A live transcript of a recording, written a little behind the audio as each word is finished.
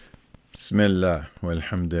Bismillah,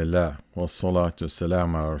 walhamdulillah, wassalatu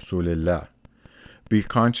salam ala rasulillah. Be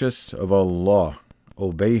conscious of Allah,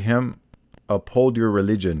 obey Him, uphold your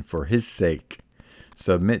religion for His sake,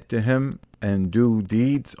 submit to Him, and do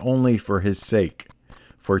deeds only for His sake.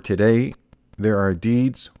 For today there are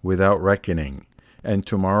deeds without reckoning, and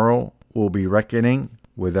tomorrow will be reckoning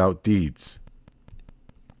without deeds.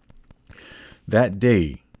 That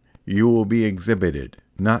day you will be exhibited,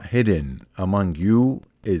 not hidden among you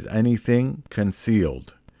is anything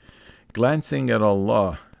concealed. Glancing at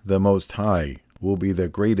Allah, the Most High, will be the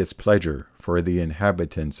greatest pleasure for the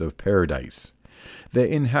inhabitants of paradise. The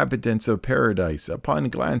inhabitants of paradise, upon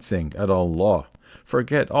glancing at Allah,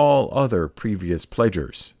 forget all other previous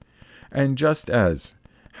pleasures. And just as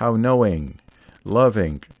how knowing,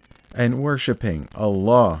 loving, and worshipping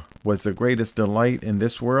Allah was the greatest delight in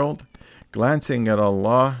this world, glancing at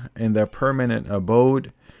Allah in the permanent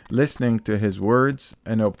abode, listening to His words,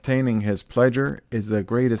 and obtaining His pleasure is the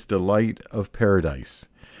greatest delight of paradise.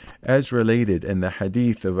 As related in the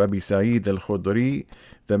hadith of Abi Sa'id al-Khudri,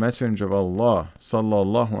 the Messenger of Allah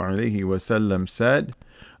sallallahu alaihi wasallam said,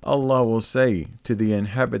 Allah will say to the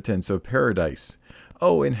inhabitants of paradise,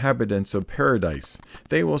 O inhabitants of paradise,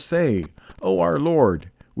 they will say, O our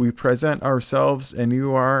Lord, we present ourselves and we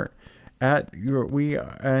are at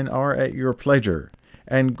your pleasure,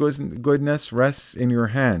 and goodness rests in your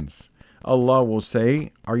hands. Allah will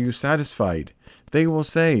say, Are you satisfied? They will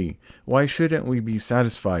say, Why shouldn't we be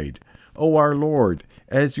satisfied? O our Lord,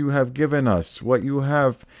 as you have given us what you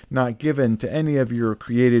have not given to any of your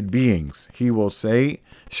created beings. He will say,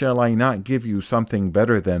 Shall I not give you something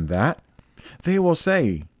better than that? They will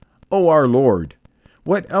say, O our Lord,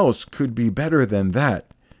 what else could be better than that?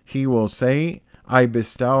 He will say, I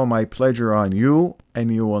bestow my pleasure on you,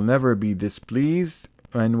 and you will never be displeased,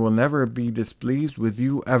 and will never be displeased with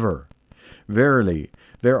you ever. Verily,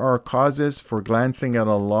 there are causes for glancing at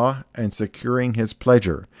Allah and securing His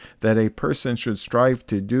pleasure, that a person should strive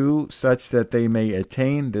to do such that they may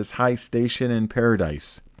attain this high station in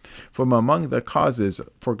paradise. From among the causes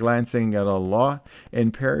for glancing at Allah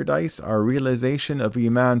in paradise are realization of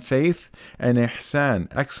Iman, faith, and Ihsan,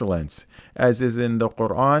 excellence, as is in the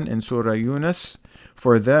Quran in Surah Yunus.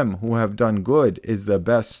 For them who have done good is the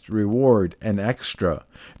best reward and extra.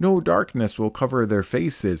 No darkness will cover their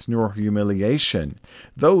faces, nor humiliation.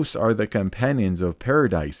 Those are the companions of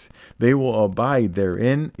paradise. They will abide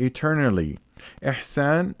therein eternally.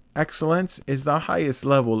 Ihsan, excellence, is the highest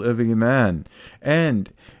level of Iman,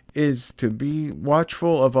 and is to be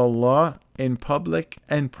watchful of Allah in public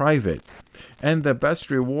and private. And the best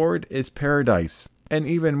reward is paradise, and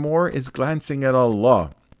even more is glancing at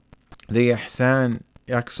Allah. The Ihsan,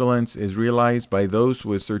 excellence, is realized by those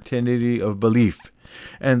with certainty of belief.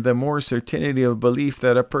 And the more certainty of belief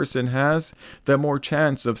that a person has, the more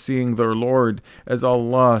chance of seeing their Lord, as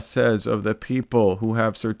Allah says of the people who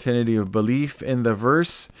have certainty of belief in the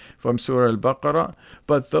verse from Surah Al-Baqarah.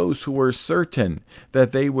 But those who were certain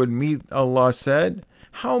that they would meet Allah said,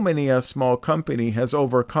 How many a small company has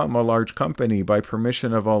overcome a large company by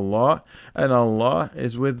permission of Allah, and Allah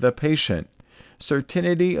is with the patient.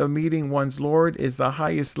 Certainty of meeting one's Lord is the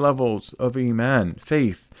highest levels of Iman,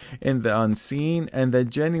 faith in the unseen, and the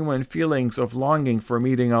genuine feelings of longing for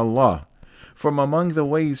meeting Allah. From among the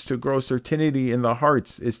ways to grow certainty in the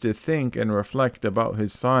hearts is to think and reflect about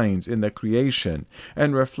His signs in the creation,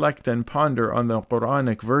 and reflect and ponder on the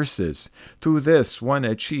Quranic verses. Through this one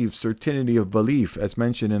achieves certainty of belief as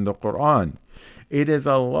mentioned in the Quran. It is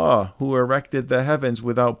Allah who erected the heavens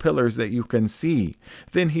without pillars that you can see.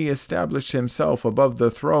 Then He established Himself above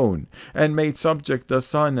the throne, and made subject the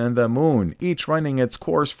sun and the moon, each running its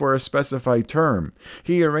course for a specified term.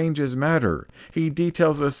 He arranges matter. He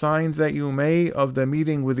details the signs that you may, of the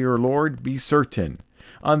meeting with your Lord, be certain.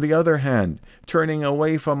 On the other hand, turning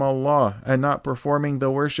away from Allah and not performing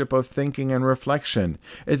the worship of thinking and reflection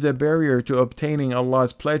is a barrier to obtaining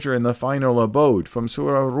Allah's pleasure in the final abode, from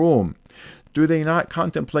Surah Rum. Do they not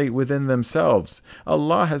contemplate within themselves?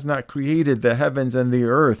 Allah has not created the heavens and the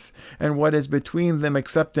earth, and what is between them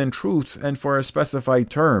except in truth and for a specified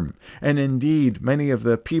term. And indeed, many of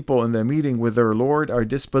the people in the meeting with their Lord are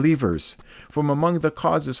disbelievers. From among the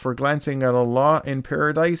causes for glancing at Allah in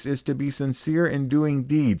paradise is to be sincere in doing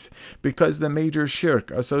deeds, because the major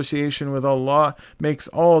shirk, association with Allah, makes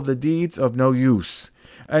all the deeds of no use.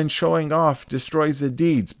 And showing off destroys the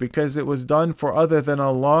deeds, because it was done for other than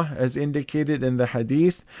Allah, as indicated in the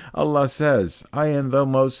hadith. Allah says, I am the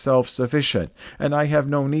most self-sufficient, and I have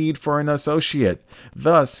no need for an associate.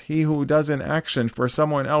 Thus, he who does an action for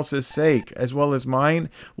someone else's sake, as well as mine,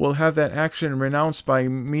 will have that action renounced by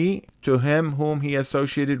me to him whom he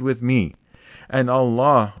associated with me. And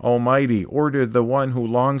Allah Almighty ordered the one who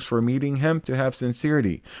longs for meeting Him to have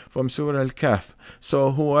sincerity, from Surah Al-Kahf.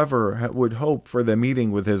 So whoever would hope for the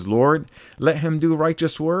meeting with his Lord, let him do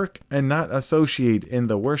righteous work and not associate in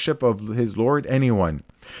the worship of his Lord anyone.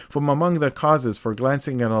 From among the causes for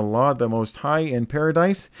glancing at Allah the Most High in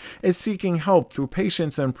paradise is seeking help through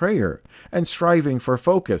patience and prayer, and striving for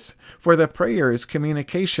focus, for the prayer is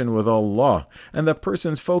communication with Allah, and the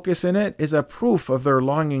person's focus in it is a proof of their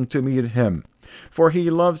longing to meet Him. For he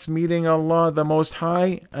loves meeting Allah the Most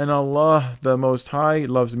High, and Allah the Most High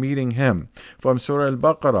loves meeting Him. From Surah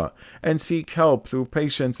Al-Baqarah, and seek help through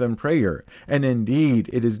patience and prayer. And indeed,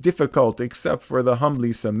 it is difficult except for the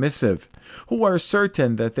humbly submissive, who are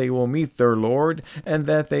certain that they will meet their Lord, and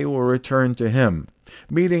that they will return to Him.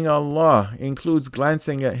 Meeting Allah includes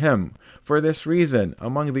glancing at Him. For this reason,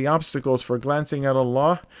 among the obstacles for glancing at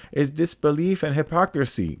Allah is disbelief and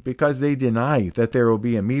hypocrisy, because they deny that there will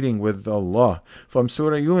be a meeting with Allah. From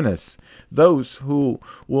Surah Yunus, those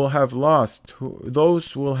will have lost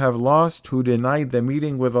who denied the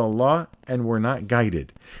meeting with Allah and were not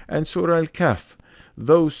guided. And Surah Al-Kahf,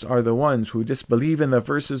 those are the ones who disbelieve in the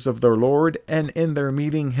verses of their Lord and in their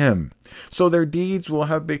meeting Him. So their deeds will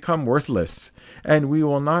have become worthless, and we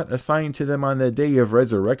will not assign to them on the day of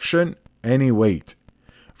resurrection any weight.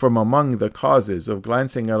 From among the causes of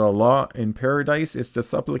glancing at Allah in paradise is to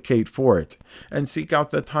supplicate for it, and seek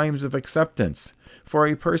out the times of acceptance. For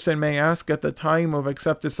a person may ask at the time of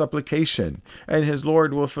accepted supplication, and his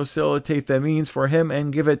Lord will facilitate the means for him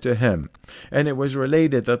and give it to him. And it was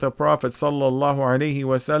related that the Prophet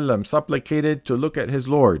ﷺ supplicated to look at his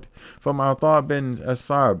Lord. From Ata bin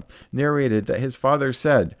Asab narrated that his father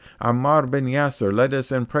said, Ammar bin Yasir led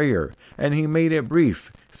us in prayer, and he made it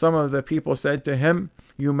brief. Some of the people said to him,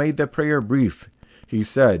 You made the prayer brief. He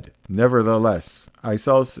said, Nevertheless, I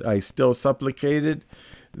still supplicated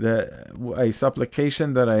a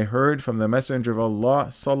supplication that I heard from the Messenger of Allah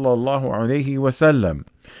ﷺ.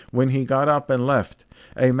 When he got up and left,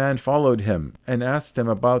 a man followed him and asked him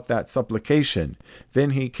about that supplication.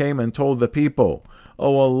 Then he came and told the people,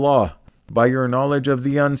 O Allah, by your knowledge of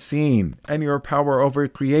the unseen and your power over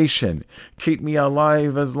creation, keep me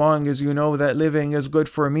alive as long as you know that living is good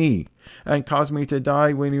for me, and cause me to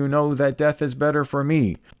die when you know that death is better for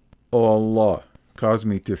me. O Allah, cause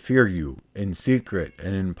me to fear you in secret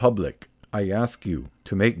and in public. I ask you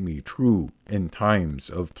to make me true in times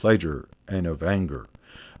of pleasure and of anger.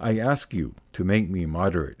 I ask you to make me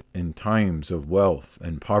moderate in times of wealth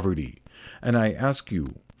and poverty. And I ask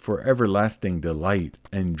you for everlasting delight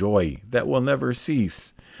and joy that will never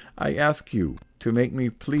cease. I ask you to make me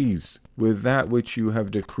pleased with that which you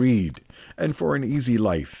have decreed, and for an easy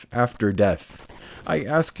life after death. I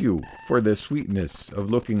ask you for the sweetness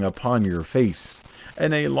of looking upon your face,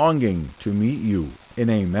 and a longing to meet you in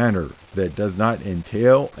a manner that does not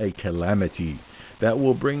entail a calamity that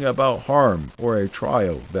will bring about harm, or a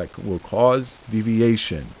trial that will cause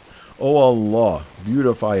deviation. O Allah,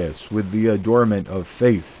 beautify us with the adornment of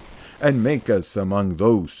faith, and make us among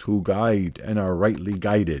those who guide and are rightly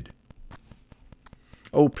guided.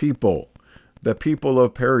 O people, the people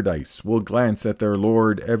of paradise will glance at their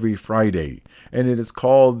Lord every Friday, and it is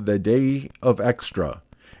called the Day of Extra.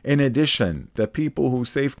 In addition, the people who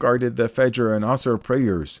safeguarded the Fajr and Asr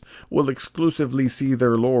prayers will exclusively see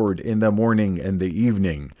their Lord in the morning and the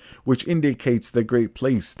evening, which indicates the great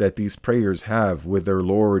place that these prayers have with their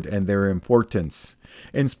Lord and their importance.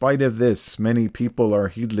 In spite of this, many people are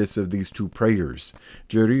heedless of these two prayers.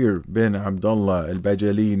 Jarir bin Abdullah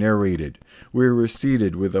al-Bajali narrated, We were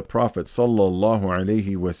seated with the Prophet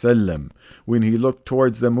ﷺ when he looked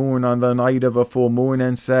towards the moon on the night of a full moon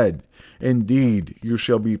and said, Indeed, you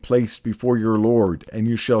shall be placed before your Lord, and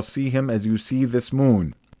you shall see him as you see this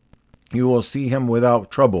moon. You will see him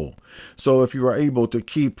without trouble. So if you are able to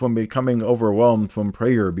keep from becoming overwhelmed from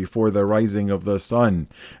prayer before the rising of the sun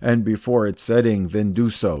and before its setting, then do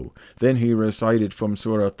so. Then he recited from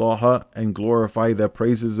Surah Taha, and glorify the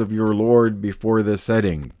praises of your Lord before the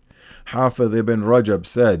setting. Hafiz ibn Rajab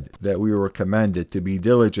said that we were commanded to be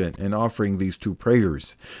diligent in offering these two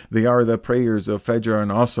prayers. They are the prayers of Fajr and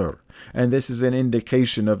Asr, and this is an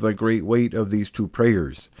indication of the great weight of these two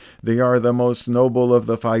prayers. They are the most noble of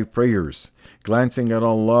the 5 prayers. Glancing at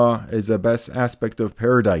Allah is the best aspect of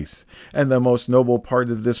paradise, and the most noble part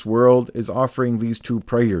of this world is offering these two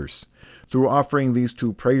prayers. Through offering these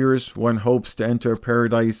two prayers, one hopes to enter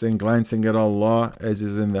paradise, and glancing at Allah, as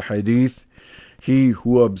is in the hadith, he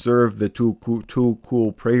who observes the two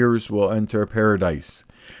cool prayers will enter paradise.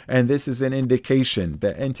 And this is an indication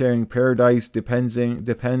that entering paradise depends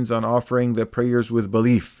on offering the prayers with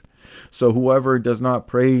belief. So whoever does not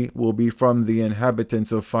pray will be from the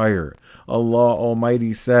inhabitants of fire. Allah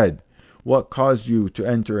Almighty said, "What caused you to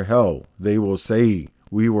enter hell?" They will say,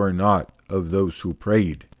 "We were not of those who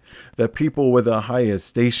prayed." The people with the highest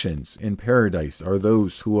stations in paradise are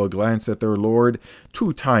those who will glance at their Lord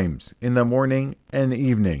 2 times, in the morning and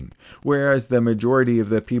evening, whereas the majority of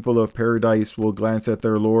the people of paradise will glance at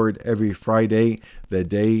their Lord every Friday, the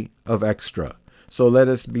day of extra. So let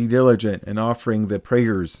us be diligent in offering the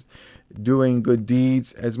prayers, doing good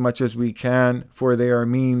deeds as much as we can, for they are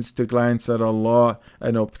means to glance at Allah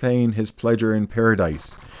and obtain His pleasure in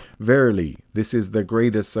paradise. Verily, this is the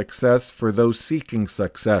greatest success for those seeking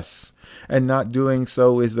success, and not doing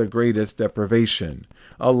so is the greatest deprivation.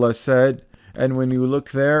 Allah said, "And when you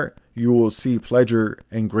look there, you will see pleasure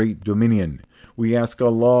and great dominion." We ask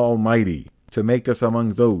Allah Almighty to make us among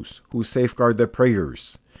those who safeguard the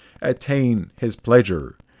prayers, attain His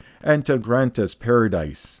pleasure, and to grant us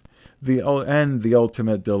paradise, and the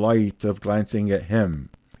ultimate delight of glancing at Him.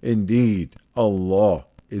 Indeed, Allah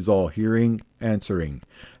is all hearing, answering.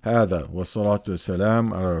 هذا والصلاة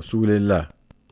والسلام على رسول الله.